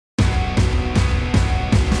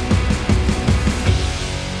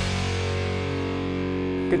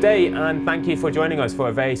Good day, and thank you for joining us for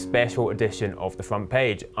a very special edition of The Front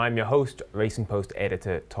Page. I'm your host, Racing Post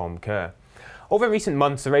editor Tom Kerr. Over recent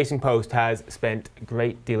months, the Racing Post has spent a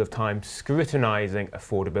great deal of time scrutinising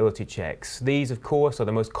affordability checks. These, of course, are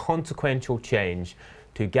the most consequential change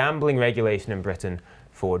to gambling regulation in Britain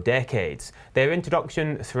for decades. Their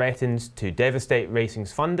introduction threatens to devastate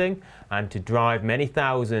racing's funding and to drive many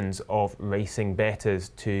thousands of racing bettors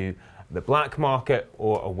to the black market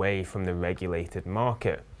or away from the regulated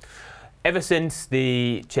market. Ever since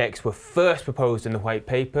the checks were first proposed in the White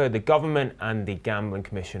Paper, the government and the Gambling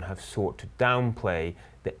Commission have sought to downplay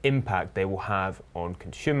the impact they will have on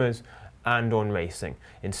consumers and on racing,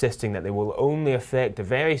 insisting that they will only affect a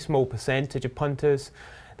very small percentage of punters,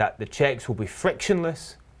 that the checks will be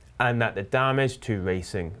frictionless, and that the damage to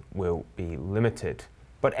racing will be limited.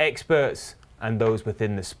 But experts and those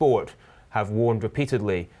within the sport have warned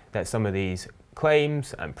repeatedly that some of these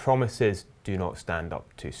claims and promises do not stand up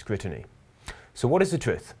to scrutiny. So what is the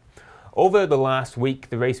truth? Over the last week,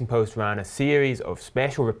 the Racing Post ran a series of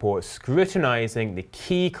special reports scrutinising the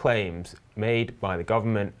key claims made by the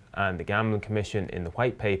government and the Gambling Commission in the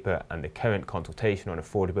White Paper and the current consultation on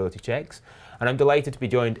affordability checks. And I'm delighted to be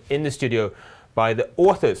joined in the studio by the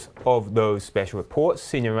authors of those special reports,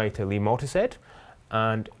 senior writer Lee Mottershead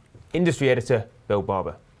and industry editor Bill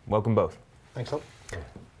Barber. Welcome both. Thanks, Tom.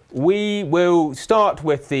 We will start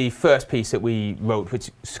with the first piece that we wrote,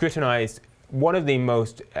 which scrutinised one of the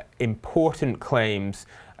most important claims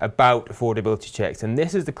about affordability checks, and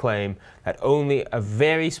this is the claim that only a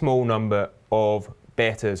very small number of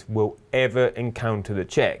bettors will ever encounter the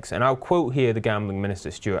checks. And I'll quote here the Gambling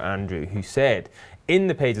Minister, Stuart Andrew, who said in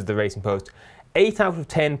the pages of the Racing Post, 8 out of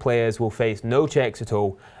 10 players will face no checks at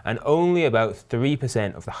all, and only about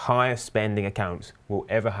 3% of the highest spending accounts will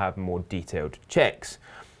ever have more detailed checks.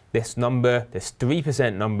 This number, this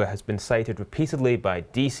 3% number, has been cited repeatedly by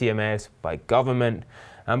DCMS, by government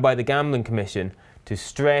and by the Gambling Commission to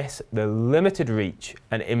stress the limited reach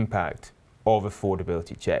and impact of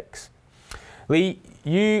affordability checks. Lee,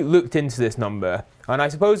 you looked into this number, and I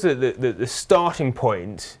suppose that the starting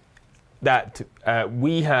point that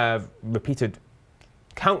we have repeated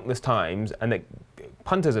countless times and that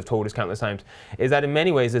punters have told us countless times is that in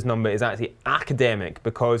many ways this number is actually academic,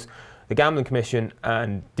 because the Gambling Commission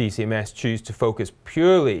and DCMS choose to focus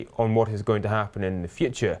purely on what is going to happen in the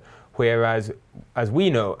future, whereas, as we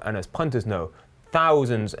know and as punters know,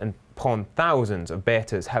 thousands and upon thousands of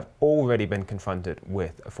bettors have already been confronted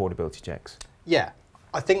with affordability checks. Yeah,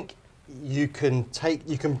 I think you can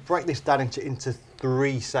break this down into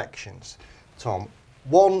 3 sections, Tom.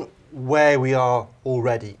 One, where we are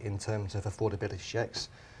already in terms of affordability checks.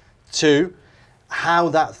 2, how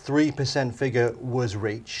that 3% figure was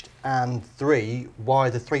reached, and 3, why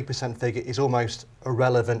the 3% figure is almost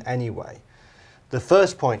irrelevant anyway. The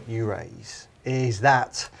first point you raise is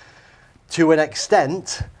that, to an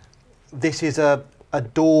extent, this is a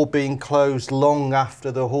door being closed long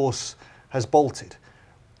after the horse has bolted.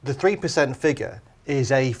 The 3% figure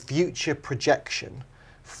is a future projection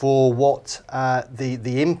for what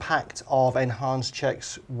the impact of enhanced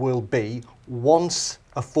checks will be once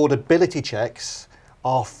affordability checks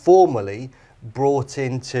are formally brought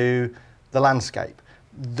into the landscape.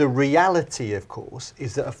 The reality, of course,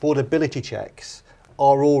 is that affordability checks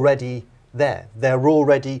are already there. They're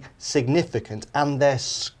already significant, and their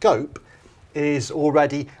scope is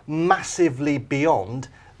already massively beyond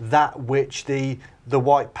that which the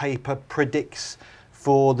White Paper predicts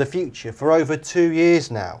for the future. For over 2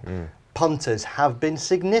 years now, punters have been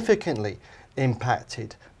significantly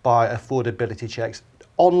impacted by affordability checks.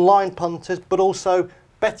 Online punters, but also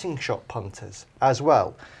betting shop punters as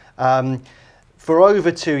well. For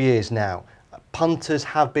over 2 years now, punters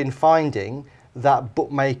have been finding that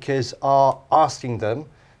bookmakers are asking them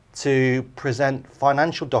to present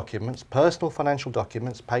financial documents, personal financial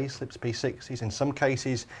documents, pay slips, P60s, in some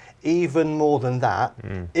cases even more than that,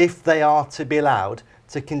 if they are to be allowed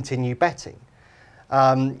to continue betting.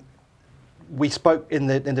 We spoke in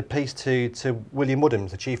the piece to William Woodhams,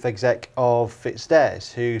 the chief exec of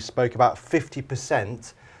FitzDares, who spoke about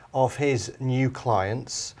 50% of his new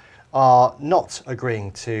clients are not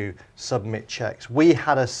agreeing to submit checks. We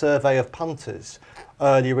had a survey of punters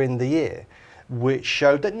earlier in the year which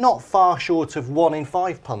showed that not far short of 1 in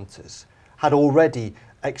 5 punters had already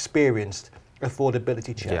experienced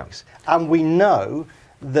affordability checks. Yeah. And we know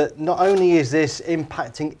that not only is this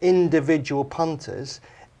impacting individual punters,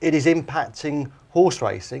 it is impacting horse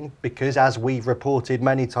racing, because as we've reported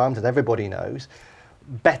many times and everybody knows,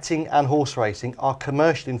 betting and horse racing are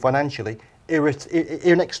commercially and financially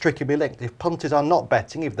inextricably linked. If punters are not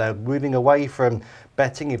betting, if they're moving away from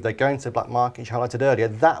betting, if they're going to the black market, which I highlighted earlier,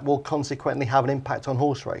 that will consequently have an impact on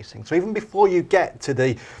horse racing. So even before you get to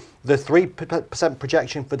the 3%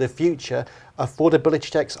 projection for the future,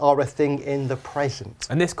 affordability checks are a thing in the present.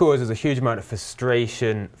 And this causes a huge amount of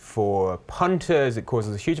frustration for punters. It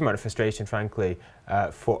causes a huge amount of frustration, frankly,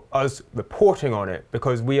 for us reporting on it,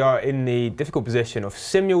 because we are in the difficult position of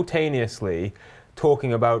simultaneously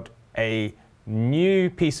talking about a new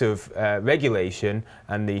piece of regulation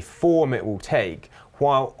and the form it will take,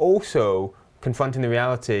 while also confronting the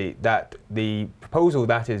reality that the proposal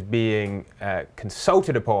that is being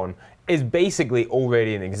consulted upon is basically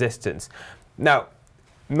already in existence. Now,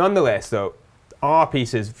 nonetheless, though, our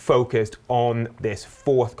piece is focused on this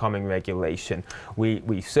forthcoming regulation.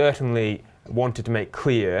 We certainly wanted to make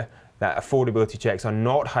clear that affordability checks are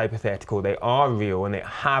not hypothetical, they are real, and they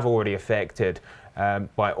have already affected,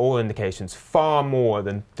 by all indications, far more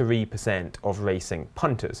than 3% of racing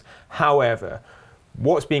punters. However,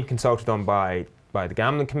 what's being consulted on by the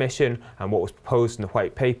Gambling Commission and what was proposed in the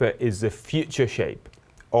white paper is the future shape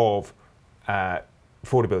of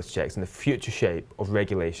affordability checks and the future shape of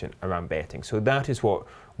regulation around betting. So that is what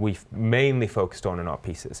we've mainly focused on in our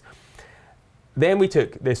pieces. Then we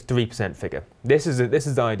took this 3% figure. This is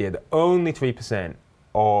the idea that only 3%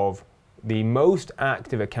 of the most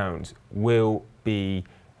active accounts will be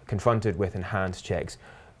confronted with enhanced checks.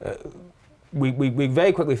 We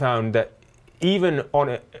very quickly found that even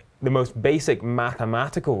on the most basic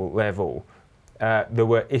mathematical level, there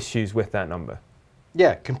were issues with that number.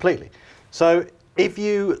 Yeah, completely. So if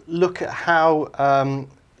you look at how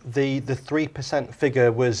the 3%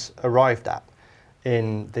 figure was arrived at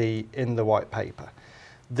in the white paper,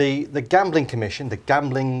 the Gambling Commission, the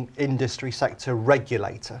gambling industry sector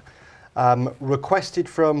regulator, requested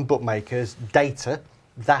from bookmakers data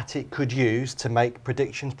that it could use to make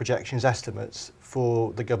predictions, projections, estimates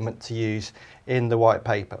for the government to use in the white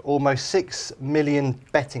paper. Almost 6 million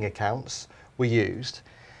betting accounts were used,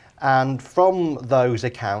 and from those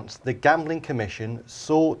accounts the Gambling Commission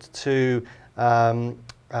sought to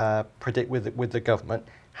predict with the government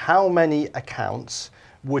how many accounts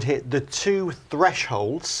would hit the two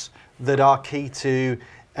thresholds that are key to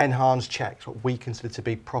enhanced checks, what we consider to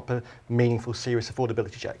be proper, meaningful, serious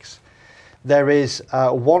affordability checks. There is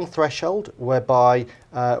one threshold whereby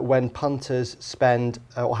when punters spend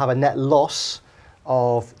or have a net loss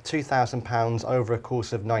of £2,000 over a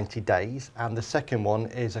course of 90 days, and the second one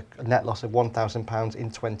is a net loss of £1,000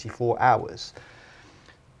 in 24 hours.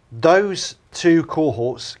 Those two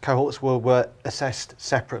cohorts were assessed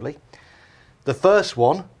separately. The first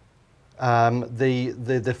one,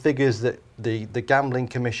 the figures that the Gambling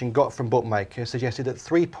Commission got from bookmakers suggested that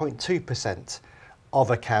 3.2% of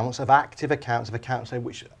accounts, of active accounts, of accounts in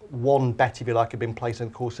which one bet, if you like, had been placed in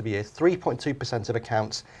the course of a year, 3.2% of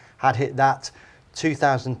accounts had hit that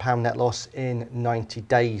 £2,000 net loss in 90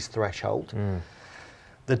 days threshold.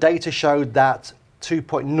 The data showed that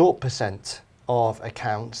 2.0% of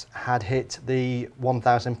accounts had hit the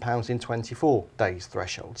 £1,000 in 24 days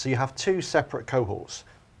threshold. So you have two separate cohorts,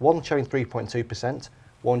 one showing 3.2%,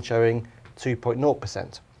 one showing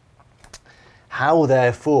 2.0%. How,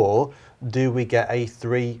 therefore, do we get a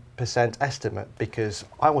 3% estimate? Because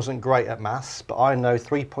I wasn't great at maths, but I know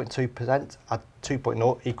 3.2% at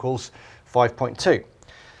 2.0 equals 5.2.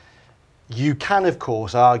 You can, of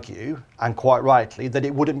course, argue, and quite rightly, that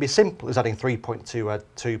it wouldn't be simple as adding 3.2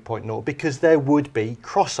 at 2.0 because there would be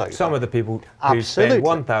crossover. Some of the people who spend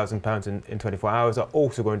 £1,000 in 24 hours are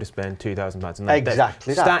also going to spend £2,000 in that day.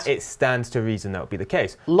 Exactly that. It stands to reason that would be the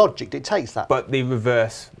case. Logic dictates that. But the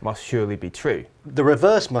reverse must surely be true. The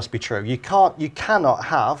reverse must be true. You cannot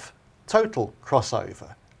have total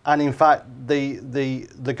crossover. And in fact, the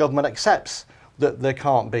government accepts that there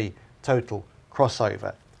can't be total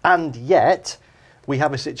crossover. And yet, we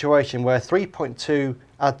have a situation where 3.2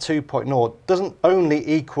 add 2.0 doesn't only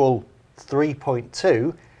equal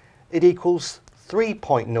 3.2, it equals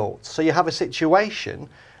 3.0. So you have a situation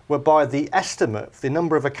whereby the estimate for the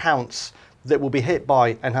number of accounts that will be hit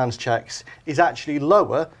by enhanced checks is actually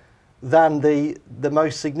lower than the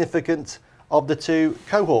most significant of the two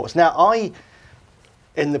cohorts. Now,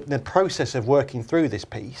 in the process of working through this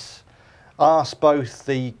piece, asked both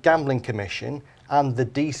the Gambling Commission and the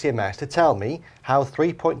DCMS to tell me how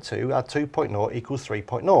 3.2 at 2.0 equals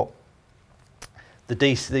 3.0.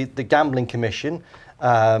 The Gambling Commission,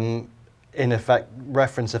 in effect,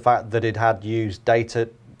 referenced the fact that it had used data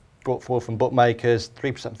brought forward from bookmakers,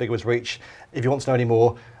 3% figure was reached. If you want to know any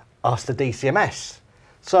more, ask the DCMS.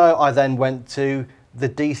 So I then went to the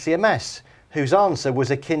DCMS, whose answer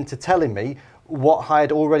was akin to telling me what I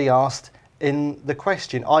had already asked in the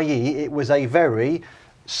question, i.e. it was a very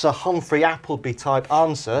Sir Humphrey Appleby type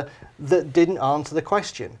answer that didn't answer the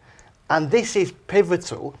question. And this is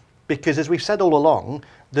pivotal because, as we've said all along,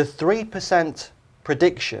 the 3%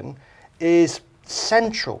 prediction is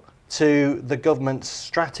central to the government's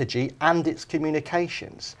strategy and its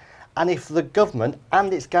communications. And if the government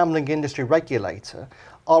and its gambling industry regulator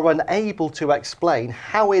are unable to explain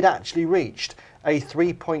how it actually reached a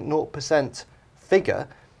 3.0% figure,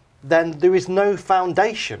 then there is no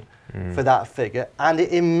foundation for that figure, and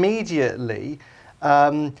it immediately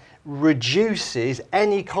reduces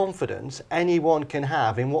any confidence anyone can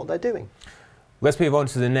have in what they're doing. Let's move on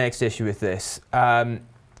to the next issue with this.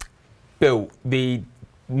 Bill, the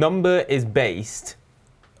number is based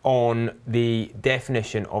on the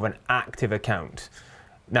definition of an active account.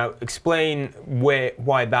 Now, explain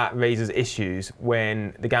why that raises issues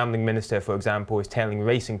when the gambling minister, for example, is telling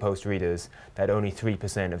Racing Post readers that only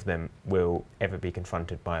 3% of them will ever be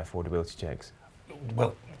confronted by affordability checks.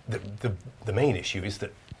 Well, the main issue is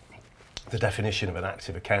that the definition of an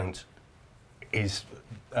active account is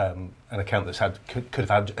an account that's could have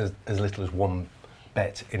had as little as one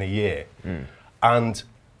bet in a year, and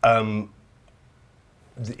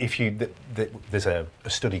there's a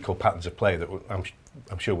study called Patterns of Play that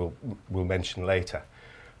I'm sure we'll mention later.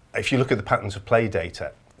 If you look at the patterns of play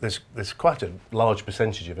data, there's quite a large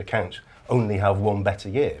percentage of accounts only have one bet a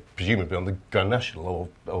year, presumably on the Grand National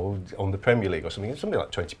or on the Premier League or something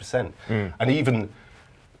like 20%. And even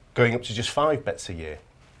going up to just 5 bets a year,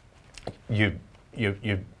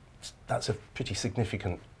 that's a pretty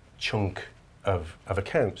significant chunk of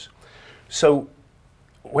accounts. So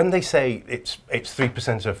when they say it's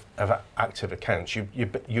 3% of active accounts,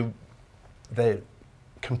 they're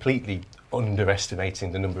completely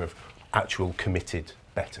underestimating the number of actual committed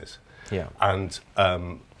bettors. Yeah. And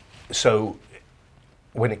so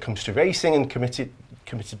when it comes to racing and committed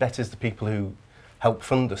bettors, the people who help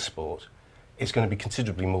fund the sport, it's going to be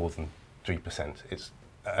considerably more than 3%. It's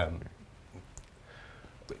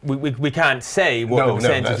we can't say what the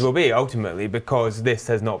percentage will be ultimately because this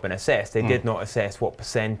has not been assessed. They did not assess what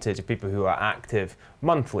percentage of people who are active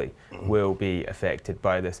monthly will be affected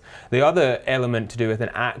by this. The other element to do with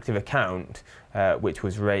an active account, which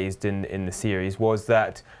was raised in the series, was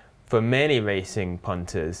that for many racing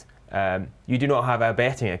punters, you do not have a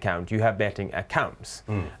betting account, you have betting accounts.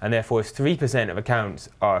 And therefore, if 3% of accounts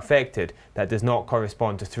are affected, that does not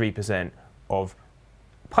correspond to 3% of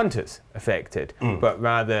punters affected, but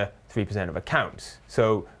rather 3% of accounts.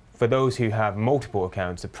 So for those who have multiple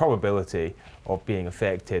accounts, the probability of being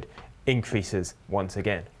affected increases once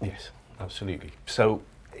again. Yes, absolutely. So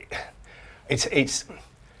it's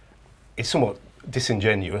somewhat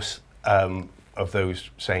disingenuous of those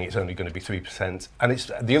saying it's only going to be 3%. And it's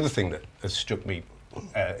the other thing that has struck me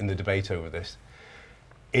in the debate over this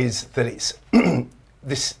is that it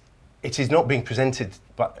is not being presented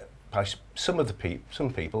by some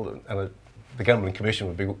people, and the Gambling Commission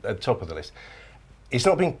would be at the top of the list. It's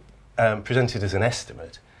not being presented as an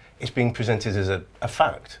estimate. It's being presented as a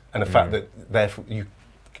fact, and a fact that therefore you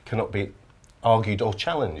cannot be argued or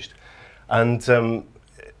challenged. And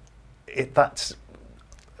that's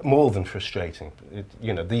more than frustrating.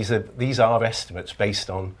 These are estimates based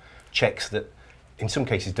on checks that, in some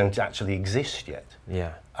cases, don't actually exist yet.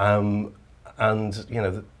 Yeah. And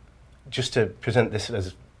just to present this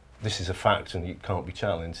as this is a fact and it can't be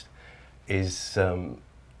challenged is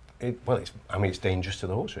it's dangerous to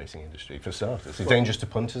the horse racing industry for starters. It's dangerous to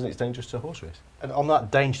punters and it's dangerous to horse race. And on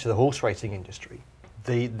that danger to the horse racing industry,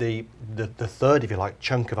 the third, if you like,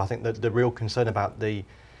 chunk of I think the real concern about the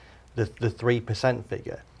 3%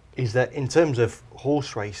 figure is that in terms of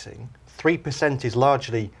horse racing, 3% is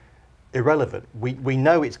largely irrelevant. We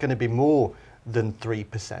know it's going to be more than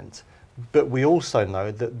 3%. But we also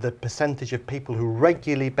know that the percentage of people who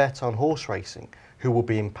regularly bet on horse racing who will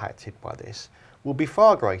be impacted by this will be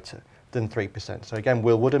far greater than 3%. So again,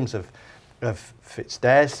 Will Woodhams of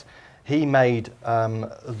Fitzdares, he made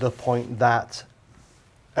the point that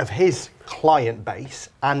of his client base,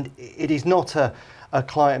 and it is not a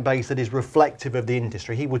client base that is reflective of the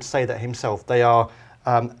industry. He would say that himself. They are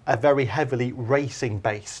a very heavily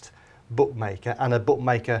racing-based bookmaker and a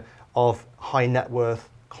bookmaker of high net worth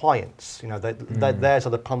clients. Theirs are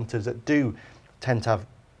the punters that do tend to have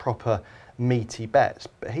proper meaty bets.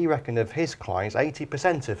 But he reckoned of his clients,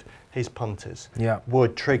 80% of his punters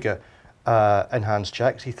would trigger enhanced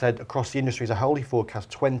checks. He said across the industry as a whole he forecast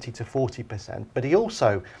 20 to 40%. But he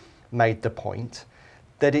also made the point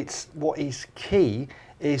that what is key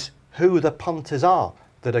is who the punters are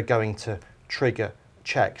that are going to trigger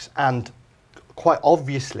checks. And quite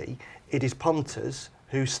obviously, it is punters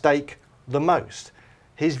who stake the most.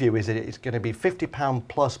 His view is that it's going to be £50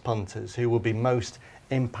 plus punters who will be most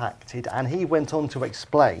impacted, and he went on to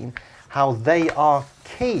explain how they are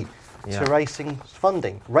key to racing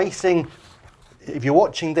funding. Racing, if you're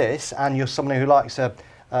watching this and you're someone who likes a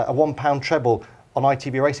 £1 treble on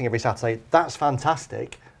ITV Racing every Saturday, that's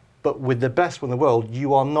fantastic. But with the best one in the world,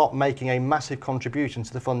 you are not making a massive contribution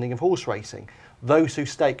to the funding of horse racing. Those who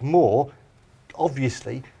stake more,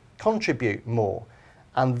 obviously, contribute more.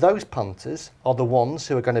 And those punters are the ones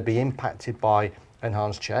who are going to be impacted by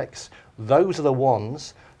enhanced checks. Those are the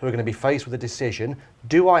ones who are going to be faced with a decision.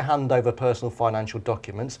 Do I hand over personal financial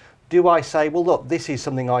documents? Do I say, well, look, this is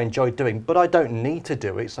something I enjoy doing, but I don't need to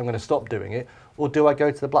do it, so I'm going to stop doing it? Or do I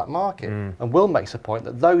go to the black market? And Will makes a point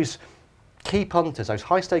that those key punters, those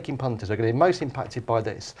high-staking punters who are going to be most impacted by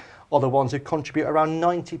this are the ones who contribute around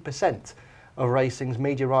 90% of racing's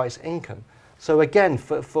media rights income. So again,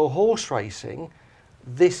 for horse racing,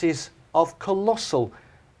 this is of colossal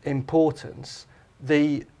importance.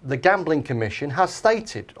 The Gambling Commission has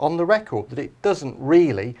stated on the record that it doesn't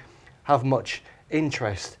really have much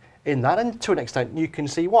interest in that, and to an extent you can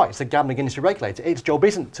see why. It's the gambling industry regulator. Its job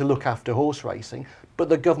isn't to look after horse racing, but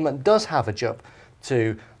the government does have a job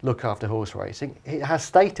to look after horse racing. It has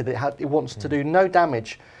stated that it wants to do no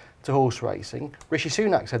damage to horse racing. Rishi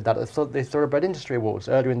Sunak said that at the Thoroughbred Industry Awards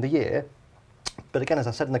earlier in the year. But again, as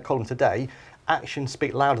I said in the column today, actions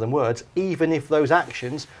speak louder than words, even if those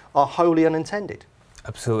actions are wholly unintended.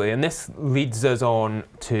 Absolutely, and this leads us on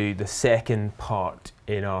to the second part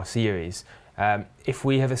in our series. If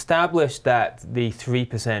we have established that the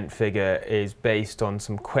 3% figure is based on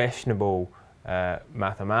some questionable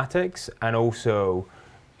mathematics and also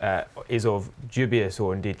is of dubious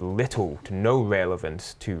or indeed little to no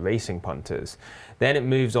relevance to racing punters, then it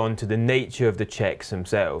moves on to the nature of the checks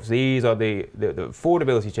themselves. These are the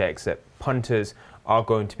affordability checks that punters are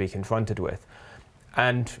going to be confronted with.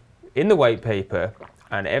 And in the white paper,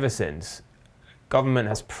 and ever since, government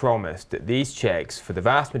has promised that these checks, for the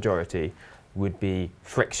vast majority, would be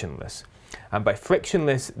frictionless. And by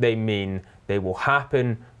frictionless, they mean they will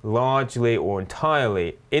happen largely or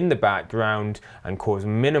entirely in the background and cause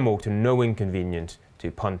minimal to no inconvenience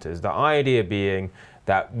to punters. The idea being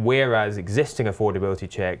that whereas existing affordability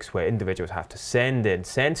checks where individuals have to send in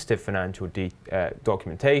sensitive financial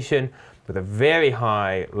documentation with a very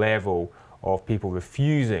high level of people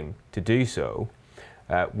refusing to do so,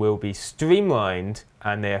 will be streamlined,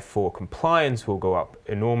 and therefore compliance will go up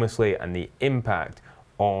enormously, and the impact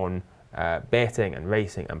on betting and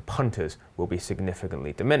racing and punters will be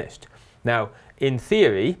significantly diminished. Now, in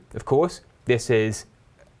theory, of course, this is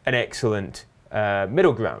an excellent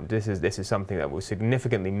middle ground. This is something that will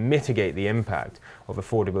significantly mitigate the impact of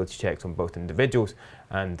affordability checks on both individuals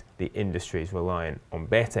and the industries reliant on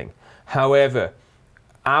betting. However,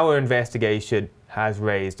 our investigation has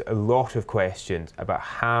raised a lot of questions about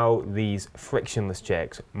how these frictionless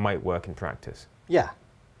checks might work in practice. Yeah,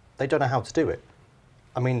 they don't know how to do it.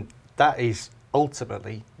 I mean, that is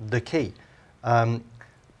ultimately the key. For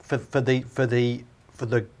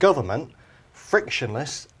the government,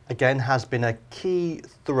 frictionless again has been a key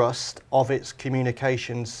thrust of its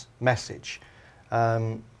communications message.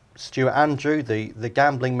 Stuart Andrew, the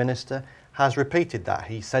gambling minister, has repeated that.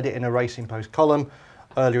 He said it in a Racing Post column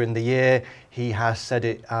earlier in the year. He has said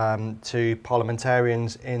it to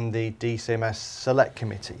parliamentarians in the DCMS Select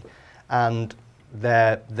Committee. And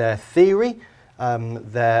their theory,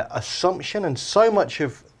 their assumption, and so much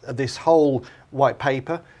of this whole white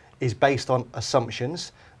paper is based on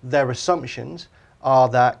assumptions. Their assumptions are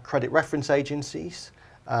that credit reference agencies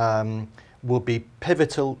will be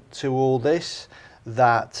pivotal to all this,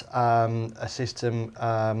 that a system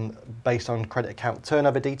based on credit account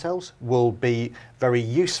turnover details will be very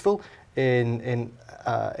useful in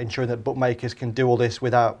ensuring that bookmakers can do all this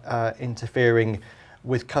without interfering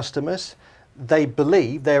with customers.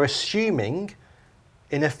 They're assuming,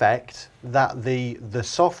 in effect, that the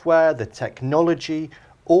software, the technology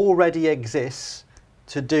already exists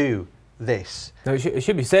to do this. Now, it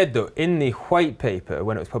should be said, though, in the white paper,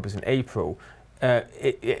 when it was published in April,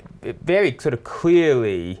 it very sort of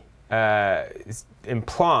clearly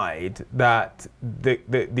implied that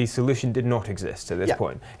the solution did not exist at this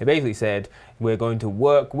point. It basically said, we're going to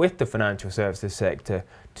work with the financial services sector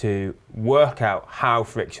to work out how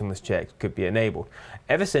frictionless checks could be enabled.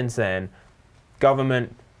 Ever since then,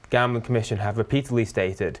 government, Gambling Commission have repeatedly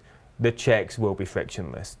stated the checks will be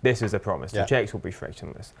frictionless. This is a promise. The checks will be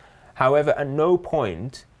frictionless. However, at no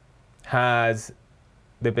point has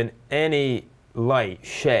there been any light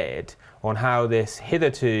shed on how this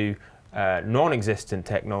hitherto non-existent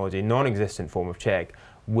technology, non-existent form of check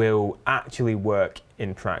will actually work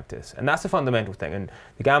in practice. And that's a fundamental thing. And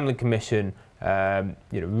the Gambling Commission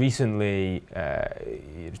recently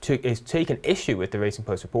has taken issue with the Racing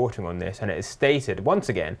Post reporting on this, and it has stated once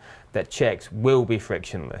again that checks will be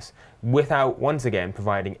frictionless, without once again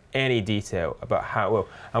providing any detail about how it will.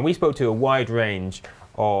 And we spoke to a wide range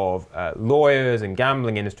of lawyers and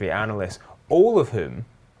gambling industry analysts, all of whom,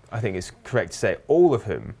 I think it's correct to say, all of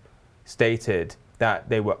whom stated that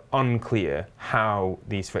they were unclear how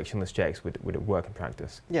these frictionless checks would work in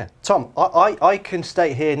practice. Yeah, Tom, I can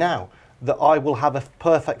state here now that I will have a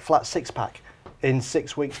perfect flat six-pack in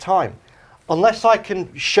 6 weeks' time. Unless I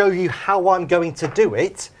can show you how I'm going to do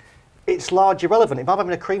it, it's largely irrelevant. If I'm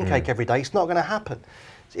having a cream cake every day, it's not going to happen.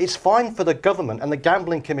 It's fine for the government and the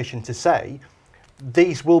Gambling Commission to say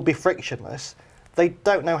these will be frictionless. They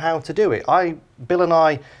don't know how to do it. Bill and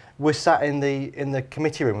I were sat in the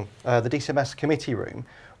committee room, the DCMS committee room,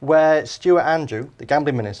 where Stuart Andrew, the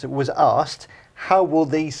gambling minister, was asked, how will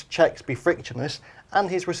these checks be frictionless? And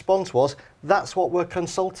his response was, that's what we're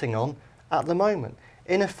consulting on at the moment.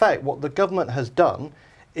 In effect, what the government has done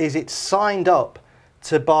is it's signed up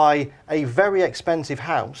to buy a very expensive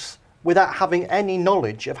house without having any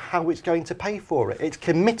knowledge of how it's going to pay for it. It's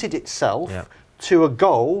committed itself to a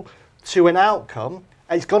goal, to an outcome.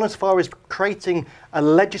 It's gone as far as creating a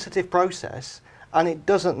legislative process, and it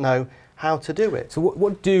doesn't know how to do it. So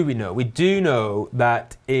what do we know? We do know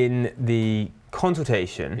that in the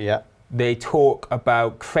consultation, they talk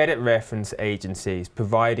about credit reference agencies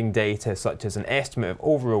providing data such as an estimate of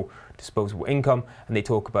overall disposable income, and they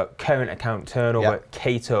talk about current account turnover,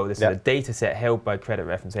 CATO. This is a data set held by credit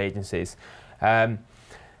reference agencies.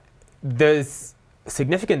 There's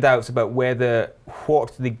significant doubts about whether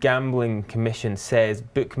what the Gambling Commission says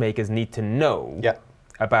bookmakers need to know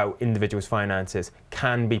about individuals' finances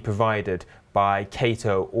can be provided by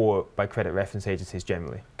CATO or by credit reference agencies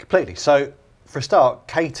generally. Completely. So, for a start,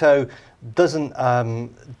 CATO doesn't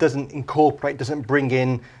incorporate, doesn't bring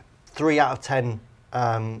in 3 out of 10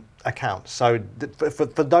 accounts. So, for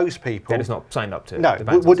those people, they're just not signed up to. No,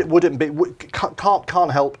 wouldn't be,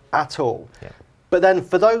 can't help at all. But then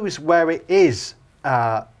for those where it is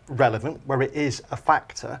relevant, where it is a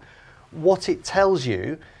factor, what it tells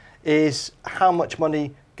you is how much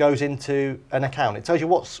money goes into an account. It tells you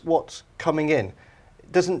what's coming in.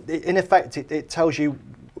 It doesn't, in effect, it tells you,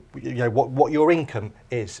 what your income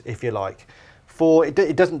is, if you like.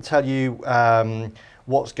 It doesn't tell you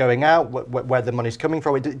what's going out, where the money's coming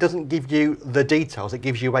from. It doesn't give you the details. It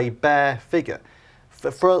gives you a bare figure.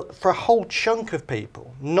 For a whole chunk of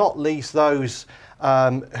people, not least those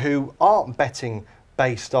who aren't betting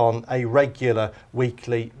based on a regular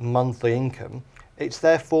weekly, monthly income, it's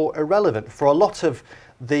therefore irrelevant. For a lot of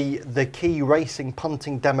the key racing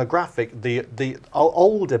punting demographic, the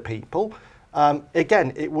older people,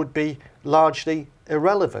 again, it would be largely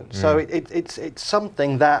irrelevant. So it's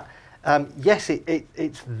something that, yes,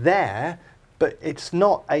 it's there, but it's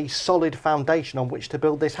not a solid foundation on which to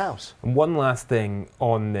build this house. And one last thing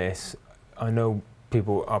on this, I know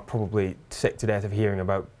people are probably sick to death of hearing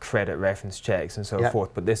about credit reference checks and so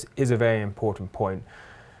forth, but this is a very important point.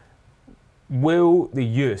 Will the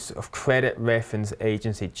use of credit reference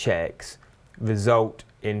agency checks result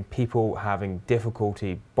in people having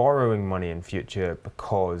difficulty borrowing money in future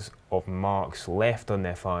because of marks left on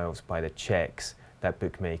their files by the checks that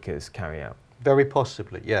bookmakers carry out? Very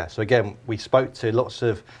possibly, yeah. So again, we spoke to lots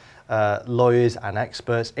of lawyers and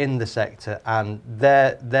experts in the sector, and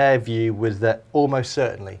their view was that almost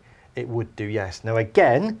certainly it would do, yes. Now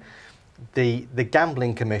again, the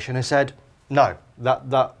Gambling Commission has said, no,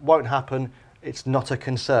 that won't happen, it's not a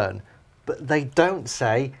concern. But they don't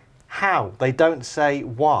say how, they don't say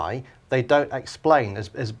why, they don't explain.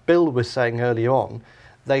 As Bill was saying earlier on,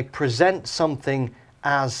 they present something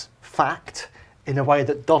as fact in a way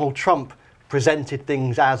that Donald Trump presented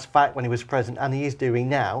things as fact when he was president, and he is doing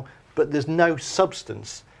now, but there's no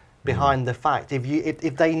substance behind the fact.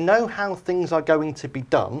 If they know how things are going to be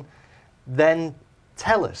done, then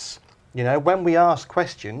tell us. When we ask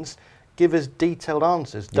questions, give us detailed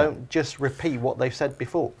answers. Don't just repeat what they've said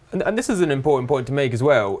before. And this is an important point to make as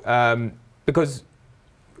well, because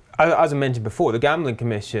as I mentioned before, the Gambling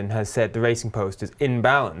Commission has said the Racing Post is in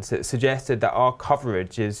balance. It suggested that our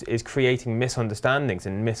coverage is creating misunderstandings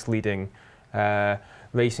and misleading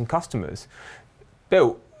racing customers.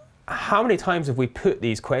 Bill, how many times have we put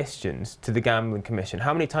these questions to the Gambling Commission?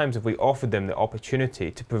 How many times have we offered them the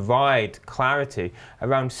opportunity to provide clarity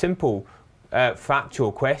around simple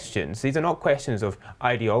factual questions? These are not questions of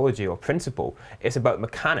ideology or principle. It's about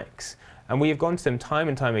mechanics. And we have gone to them time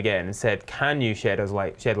and time again and said, can you shed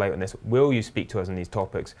light on this? Will you speak to us on these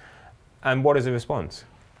topics? And what is the response?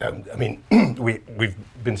 I mean, we've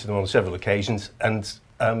been to them on several occasions, and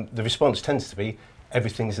the response tends to be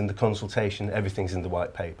everything's in the consultation, everything's in the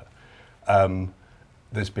white paper.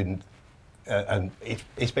 There's been, and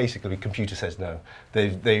it's basically computer says no.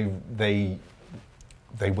 They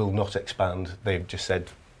will not expand. They've just said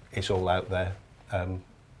it's all out there.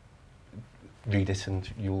 Read it, and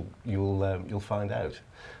you'll find out.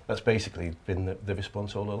 That's basically been the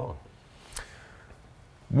response all along.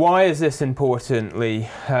 Why is this importantly?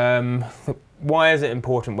 Why is it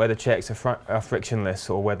important whether checks are frictionless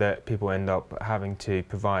or whether people end up having to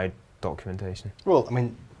provide documentation? Well, I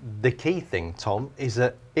mean, the key thing, Tom, is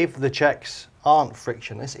that if the checks aren't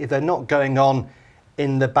frictionless, if they're not going on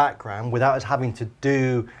in the background without us having to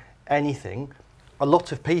do anything, a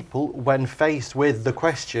lot of people, when faced with the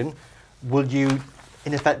question, will you,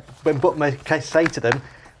 in effect, when bookmakers say to them,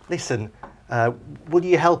 listen, will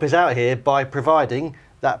you help us out here by providing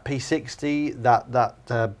that P60,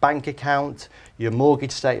 that bank account, your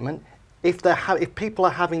mortgage statement? If people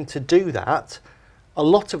are having to do that, a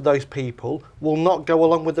lot of those people will not go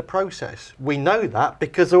along with the process. We know that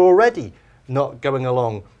because they're already not going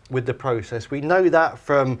along with the process. We know that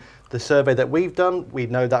from the survey that we've done. We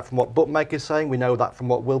know that from what bookmakers are saying. We know that from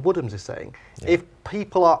what Will Woodhams is saying. Yeah. If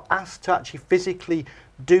people are asked to actually physically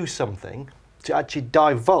do something, to actually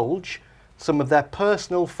divulge some of their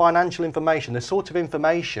personal financial information, the sort of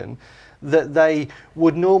information that they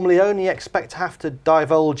would normally only expect to have to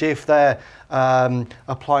divulge if they're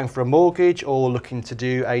applying for a mortgage or looking to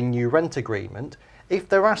do a new rent agreement, if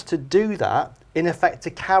they're asked to do that, in effect to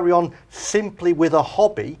carry on simply with a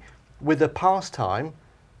hobby, with a pastime,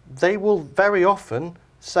 they will very often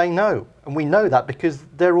say no. And we know that because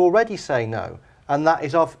they're already saying no. And that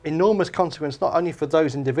is of enormous consequence, not only for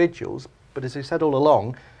those individuals, but as I said all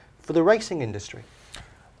along, for the racing industry.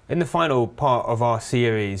 In the final part of our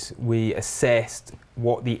series, we assessed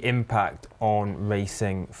what the impact on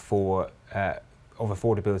racing of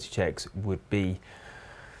affordability checks would be.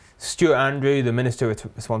 Stuart Andrew, the Minister with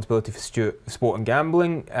Responsibility for Sport and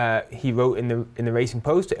Gambling, he wrote in the Racing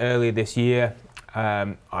Post earlier this year,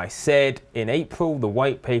 I said in April the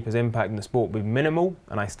white paper's impact on the sport would be minimal,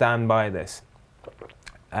 and I stand by this.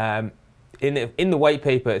 In the white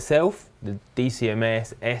paper itself, the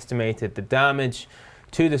DCMS estimated the damage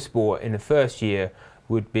to the sport in the first year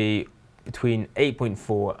would be between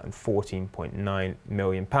 8.4 and 14.9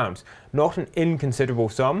 million pounds. Not an inconsiderable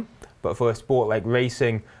sum, but for a sport like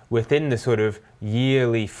racing, within the sort of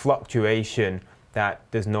yearly fluctuation that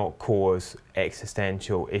does not cause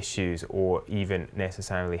existential issues or even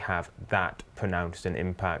necessarily have that pronounced an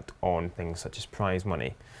impact on things such as prize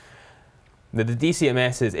money. The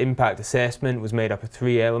DCMS's impact assessment was made up of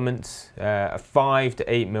three elements: a 5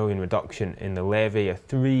 to 8 million reduction in the levy, a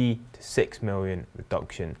 3 to 6 million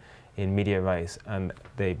reduction in media rights, and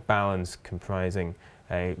the balance comprising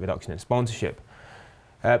a reduction in sponsorship.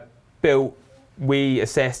 Bill, we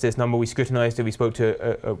assessed this number, we scrutinised it, we spoke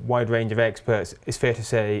to a wide range of experts. It's fair to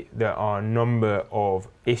say there are a number of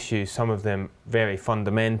issues, some of them very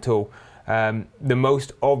fundamental. The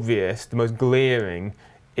most obvious, the most glaring,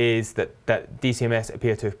 is that DCMS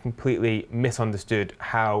appear to have completely misunderstood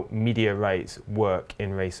how media rights work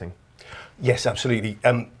in racing. Yes, absolutely.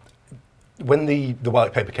 When the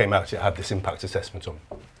white paper came out, it had this impact assessment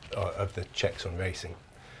of the checks on racing.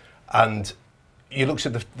 And you looked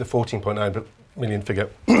at the 14.9 million figure,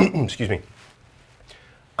 excuse me,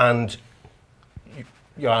 and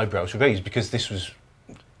your eyebrows were raised because this was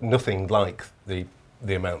nothing like the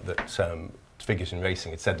amount that figures in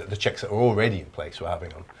racing. It said that the checks that are already in place were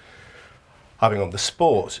having on the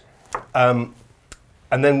sport. And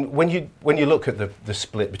then when you look at the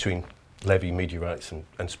split between levy, media rights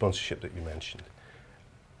and sponsorship that you mentioned,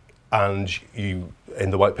 and you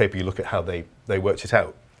in the white paper you look at how they worked it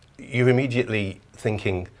out, you're immediately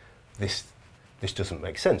thinking this doesn't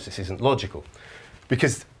make sense, this isn't logical.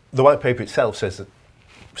 Because the white paper itself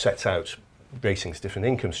sets out racing's different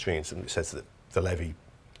income streams, and it says that the levy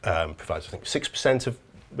provides, I think, 6% of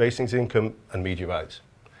racing's income and media rights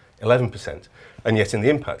 11%. And yet in the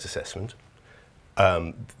impact assessment,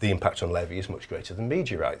 the impact on levy is much greater than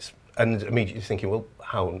media rights. And immediately thinking, well,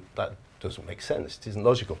 how that doesn't make sense, it isn't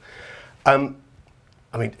logical. I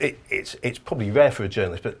mean, it's probably rare for a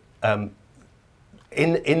journalist, but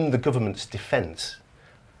in the government's defence,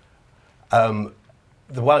 the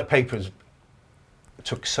white papers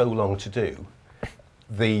took so long to do.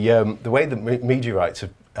 The way that media rights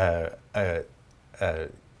are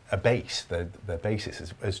based, their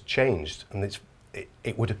basis has changed, and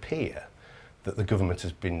it would appear that the government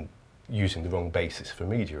has been using the wrong basis for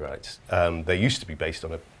media rights. They used to be based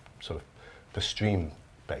on a sort of per stream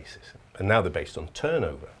basis, and now they're based on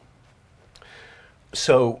turnover.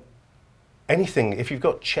 So anything, if you've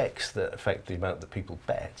got checks that affect the amount that people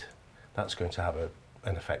bet, that's going to have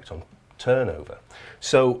an effect on turnover.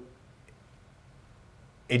 So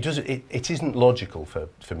it isn't logical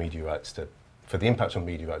for media rights for the impact on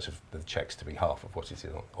media rights of the checks to be half of what it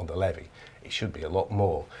is on the levy. It should be a lot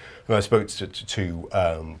more. And I spoke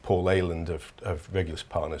to Paul Leyland of Regulus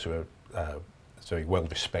Partners, who are a very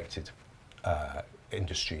well-respected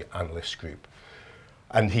industry analyst group.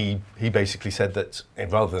 And he basically said that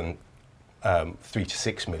rather than 3 to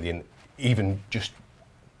 6 million, even just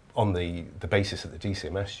on the basis that the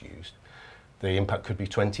DCMS used, the impact could be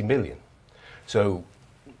 20 million. So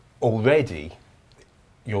already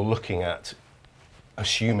you're looking at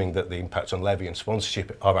assuming that the impacts on levy and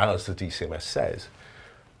sponsorship are as the DCMS says,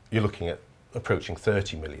 you're looking at approaching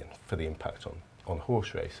 30 million for the impact on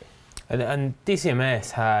horse racing. And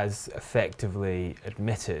DCMS has effectively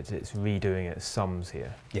admitted it's redoing its sums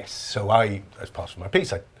here. Yes. So I, as part of my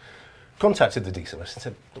piece, I contacted the DCMS and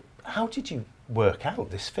said, how did you work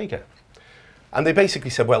out this figure? And they basically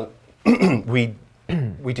said, well, we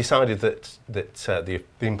decided that the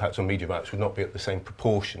impact on media rights would not be at the same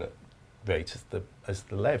proportionate rate as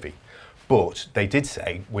the levy, but they did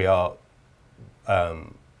say we are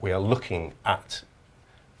looking at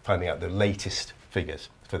finding out the latest figures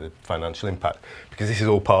for the financial impact, because this is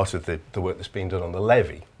all part of the work that's being done on the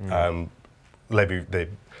levy. At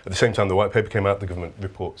the same time the white paper came out, the government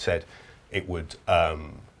report said it would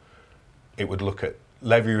look at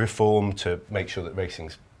levy reform to make sure that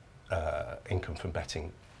racing's income from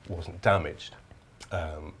betting wasn't damaged.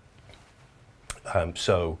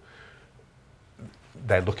 So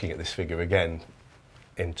they're looking at this figure again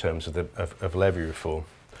in terms of levy reform.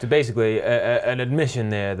 So basically an admission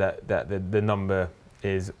there that the number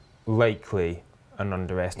is likely an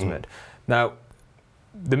underestimate. Now,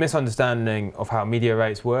 the misunderstanding of how media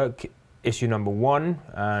rights work, issue number 1,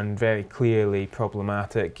 and very clearly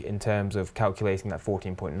problematic in terms of calculating that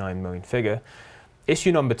 14.9 million figure.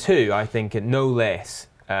 Issue number 2, I think, no less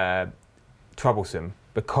troublesome,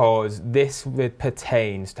 because this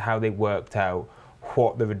pertains to how they worked out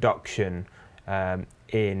what the reduction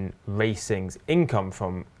in racing's income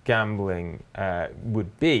from gambling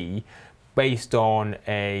would be, based on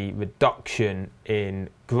a reduction in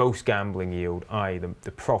gross gambling yield, i.e.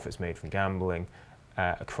 the profits made from gambling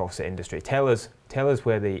across the industry. Tell us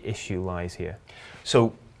where the issue lies here.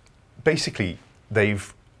 So basically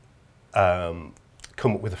they've come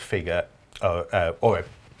up with a figure or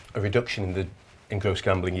a reduction in gross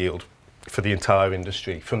gambling yield for the entire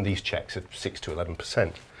industry from these checks of 6 to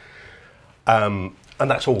 11%. And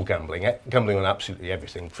that's all gambling on absolutely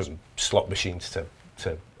everything, from slot machines to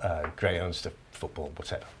greyhounds to football,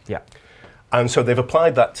 whatever. Yeah. And so they've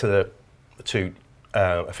applied that to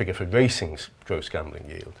a figure for racing's gross gambling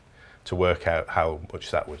yield to work out how much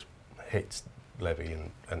that would hit levy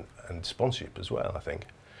and sponsorship as well, I think.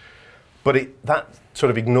 But that sort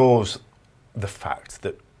of ignores the fact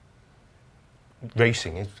that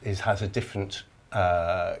racing has a different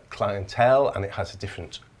clientele, and it has a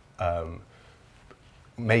different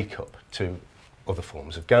makeup to other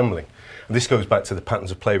forms of gambling. And this goes back to the patterns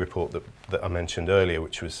of play report that I mentioned earlier,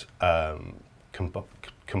 which was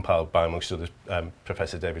compiled by, amongst others,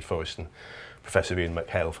 Professor David Forrest and Professor Ian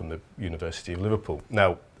McHale from the University of Liverpool.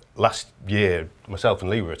 Now, last year, myself and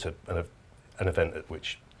Lee were at an event at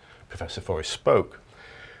which Professor Forrest spoke,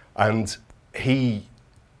 and he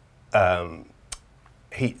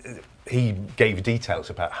gave details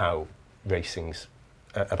about how racing's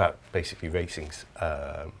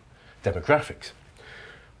demographics.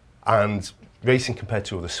 And racing, compared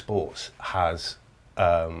to other sports, has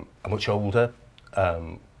a much older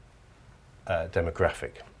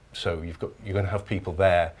demographic. So you're going to have people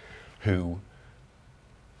there who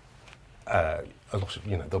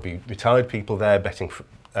there'll be retired people there betting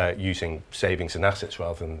using savings and assets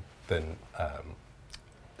rather than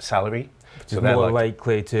salary. So they're more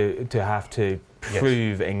likely to have to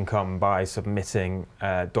prove income by submitting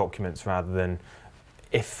documents, rather than,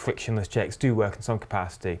 if frictionless checks do work in some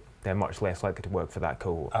capacity, they're much less likely to work for that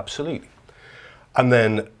cohort. Absolutely. And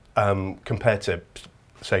then compared to,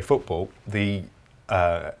 say, football, in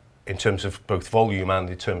terms of both volume and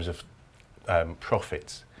in terms of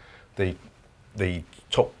profits, the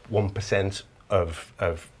top 1%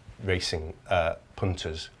 of racing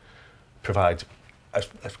punters provide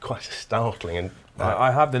quite a startling and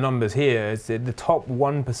I have the numbers here. The top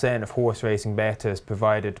 1% of horse racing bettors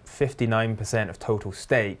provided 59% of total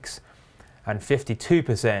stakes and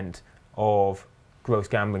 52% of gross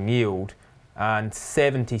gambling yield, and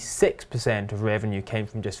 76% of revenue came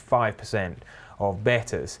from just 5% of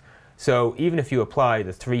bettors. So even if you apply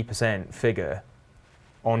the 3% figure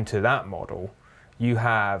onto that model, you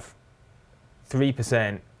have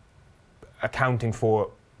 3% accounting for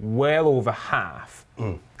well over half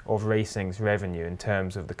of racing's revenue in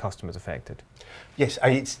terms of the customers affected. Yes,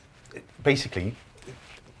 and it's basically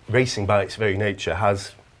racing by its very nature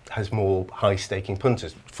has more high-staking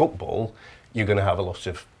punters. Football, you're going to have a lot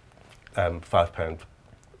of £5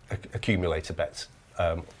 accumulator bets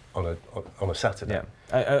on a Saturday. Yeah,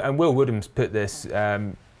 and Will Woodham's put this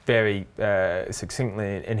very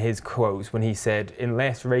succinctly in his quotes when he said,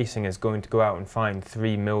 unless racing is going to go out and find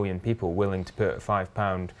 3 million people willing to put a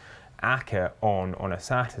 £5 ACCA on a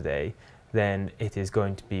Saturday, then it is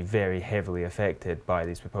going to be very heavily affected by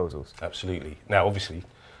these proposals. Absolutely. Now, obviously,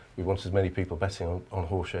 we want as many people betting on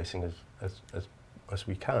horse racing as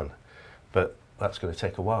we can, but that's going to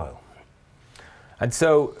take a while. And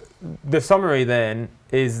so the summary then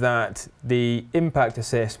is that the impact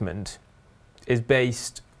assessment is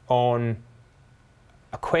based on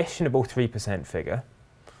a questionable 3% figure,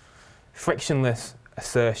 frictionless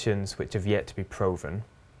assertions which have yet to be proven,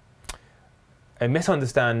 a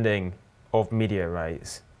misunderstanding of media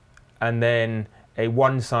rights, and then a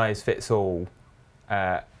one-size-fits-all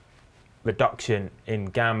reduction in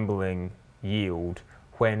gambling yield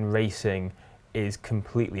when racing is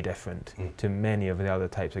completely different to many of the other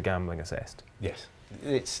types of gambling assessed. Yes,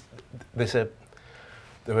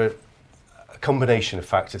 there are a combination of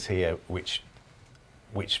factors here which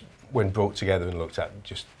when brought together and looked at,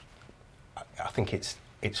 I think it's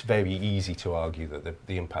very easy to argue that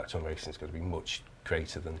the impact on racing is going to be much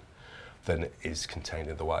greater than is contained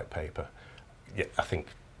in the white paper. Yeah, I think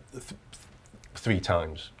 3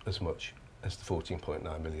 times as much as the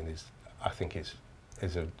 14.9 million is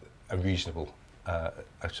a reasonable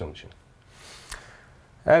assumption.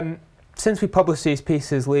 Since we published these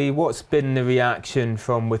pieces, Lee, what's been the reaction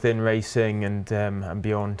from within racing and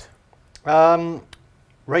beyond?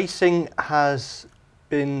 Racing has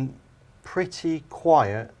been pretty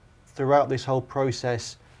quiet throughout this whole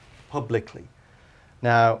process publicly.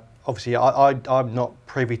 Now, obviously, I'm not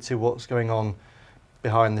privy to what's going on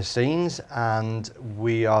behind the scenes, and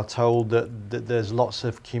we are told that there's lots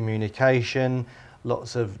of communication,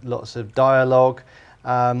 lots of dialogue,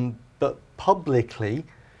 but publicly,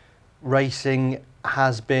 racing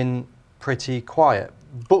has been pretty quiet.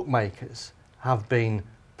 Bookmakers have been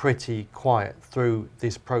pretty quiet through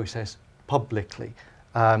this process publicly.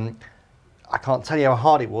 I can't tell you how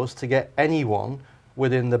hard it was to get anyone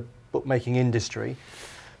within the bookmaking industry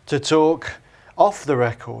to talk off the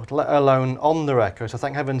record, let alone on the record. So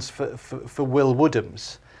thank heavens for Will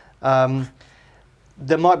Woodham's.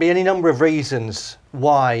 There might be any number of reasons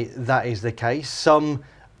why that is the case. Some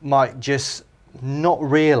might just not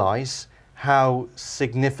realise how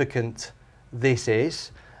significant this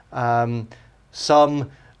is. Some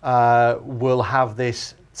will have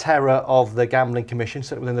this terror of the Gambling Commission,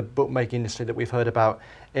 certainly within the bookmaking industry that we've heard about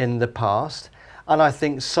in the past. And I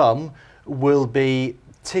think some will be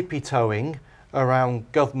tippy-toeing around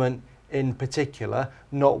government in particular,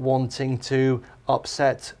 not wanting to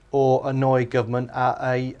upset or annoy government at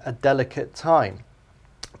a delicate time.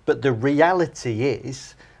 But the reality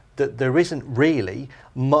is that there isn't really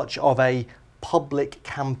much of a public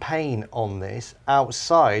campaign on this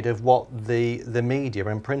outside of what the media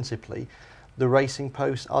and principally the Racing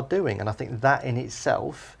Post are doing. And I think that in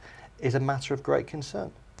itself is a matter of great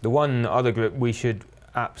concern. The one other group we should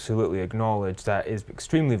absolutely acknowledge that is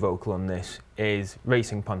extremely vocal on this is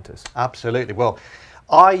racing punters. Absolutely. Well,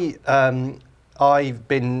 I've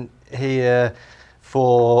been here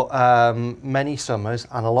for many summers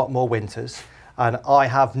and a lot more winters, and I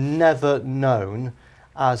have never known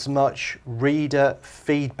as much reader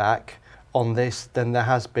feedback on this than there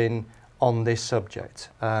has been on this subject.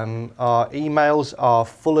 Our emails are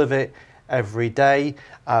full of it every day.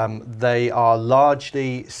 They are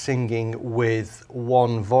largely singing with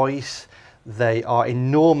one voice. They are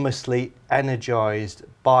enormously energised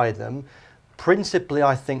by them, principally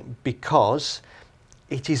I think because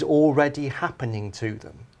it is already happening to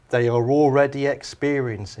them. They are already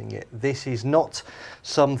experiencing it. This is not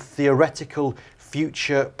some theoretical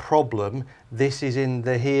future problem. This is in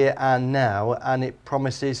the here and now, and it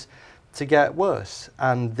promises to get worse.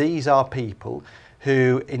 And these are people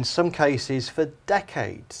who, in some cases for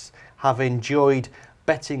decades, have enjoyed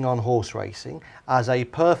betting on horse racing as a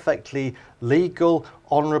perfectly legal,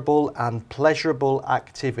 honourable and pleasurable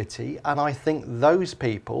activity. And I think those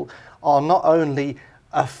people are not only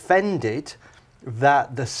offended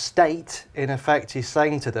that the state, in effect, is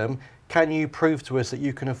saying to them, can you prove to us that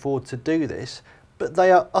you can afford to do this? But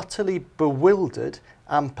they are utterly bewildered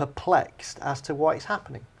and perplexed as to why it's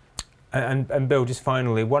happening. And Bill, just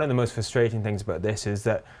finally, one of the most frustrating things about this is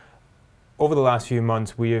that over the last few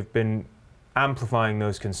months, we have been amplifying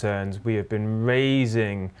those concerns. We have been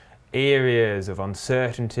raising areas of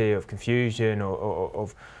uncertainty, of confusion, or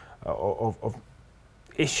of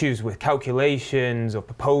issues with calculations or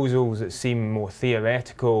proposals that seem more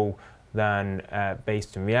theoretical than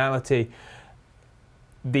based in reality.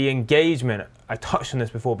 The engagement, I touched on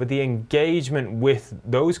this before, but the engagement with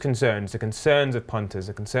those concerns, the concerns of punters,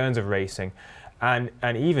 the concerns of racing, and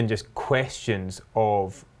even just questions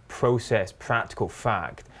of process, practical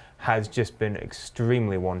fact, has just been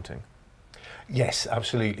extremely wanting. Yes,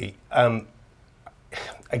 absolutely.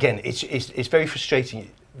 Again, it's very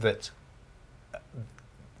frustrating that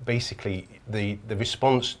basically the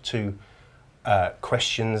response to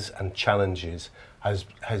questions and challenges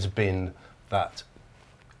has been that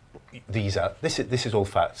this is all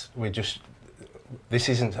facts. This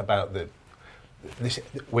isn't about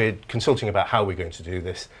we're consulting about how we're going to do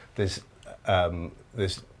this. These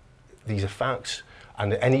are facts,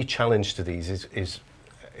 and any challenge to these is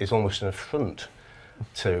almost an affront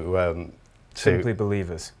to simply believe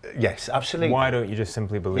us. Yes, absolutely. Why don't you just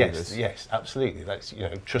simply believe us? Yes, absolutely. That's,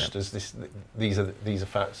 trust us. These are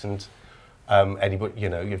facts, and anybody,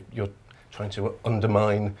 you're trying to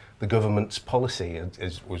undermine the government's policy.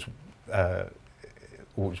 Was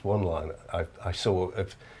one line I saw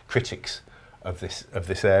of critics of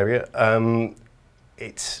this area.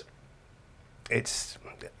 It's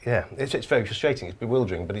very frustrating. It's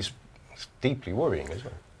bewildering, but it's deeply worrying as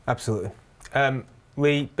well. Absolutely.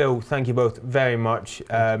 Lee, Bill, thank you both very much.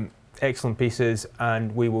 Excellent pieces,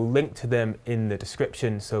 and we will link to them in the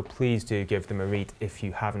description, so please do give them a read if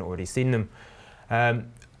you haven't already seen them.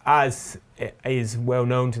 As is well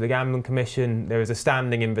known to the Gambling Commission, there is a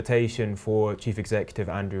standing invitation for Chief Executive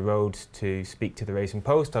Andrew Rhodes to speak to the Racing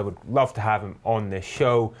Post. I would love to have him on this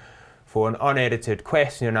show for an unedited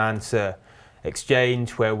question and answer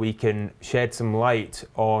exchange where we can shed some light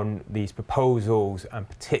on these proposals and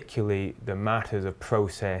particularly the matters of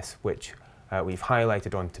process which we've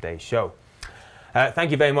highlighted on today's show.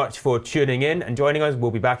 Thank you very much for tuning in and joining us.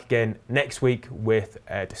 We'll be back again next week with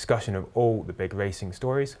a discussion of all the big racing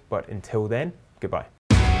stories. But until then, goodbye.